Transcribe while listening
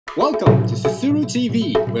Welcome to SUSURU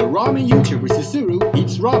TV, where ramen YouTuber SUSURU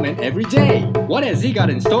eats ramen every day. What has he got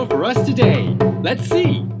in store for us today? Let's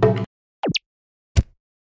see!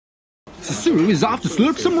 SUSURU is off to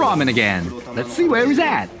slurp some ramen again. Let's see where he's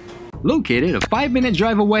at. Located a 5-minute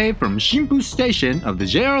drive away from Shimpu Station of the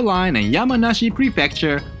JR Line in Yamanashi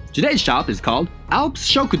Prefecture, today's shop is called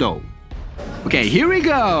Alps Shokudo. Okay, here we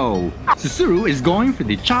go! SUSURU is going for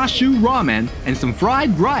the chashu ramen and some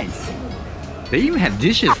fried rice. They even have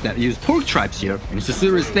dishes that use pork trips here, and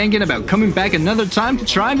SUSURU is thinking about coming back another time to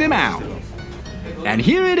try them out. And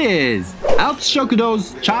here it is! Alps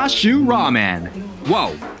Shokudo's chashu ramen.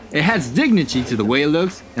 Whoa! It has dignity to the way it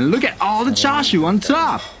looks, and look at all the chashu on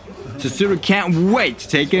top! SUSURU can't wait to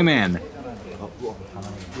take him in.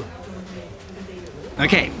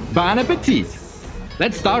 Okay, bon appetit!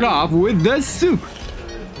 Let's start off with the soup.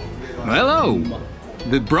 Hello!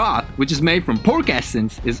 The broth, which is made from pork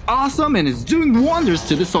essence, is awesome and is doing wonders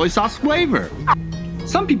to the soy sauce flavor.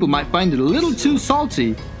 Some people might find it a little too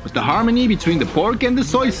salty, but the harmony between the pork and the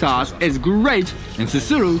soy sauce is great and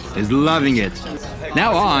SUSURU is loving it.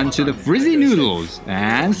 Now on to the frizzy noodles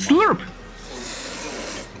and slurp!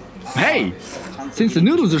 Hey! Since the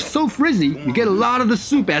noodles are so frizzy, you get a lot of the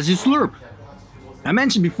soup as you slurp. I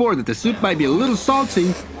mentioned before that the soup might be a little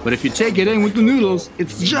salty, but if you take it in with the noodles,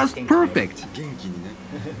 it's just perfect.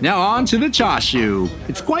 Now on to the chashu.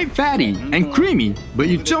 It's quite fatty and creamy, but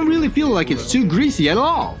you don't really feel like it's too greasy at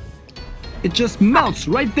all. It just melts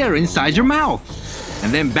right there inside your mouth.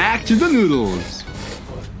 And then back to the noodles.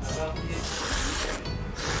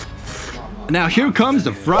 Now here comes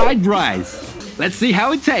the fried rice. Let's see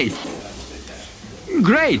how it tastes.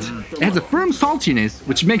 Great! It has a firm saltiness,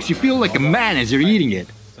 which makes you feel like a man as you're eating it.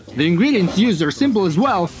 The ingredients used are simple as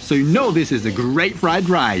well, so you know this is a great fried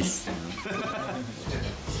rice.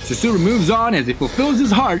 SUSURU moves on as he fulfills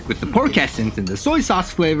his heart with the pork essence and the soy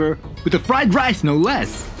sauce flavor, with the fried rice no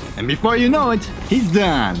less. And before you know it, he's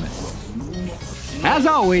done. As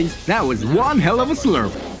always, that was one hell of a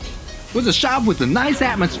slurp. It was a shop with a nice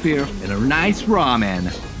atmosphere and a nice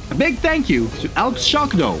ramen. A big thank you to Alps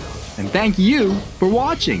Shokudo, and thank you for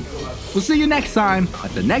watching. We'll see you next time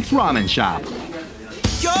at the next ramen shop.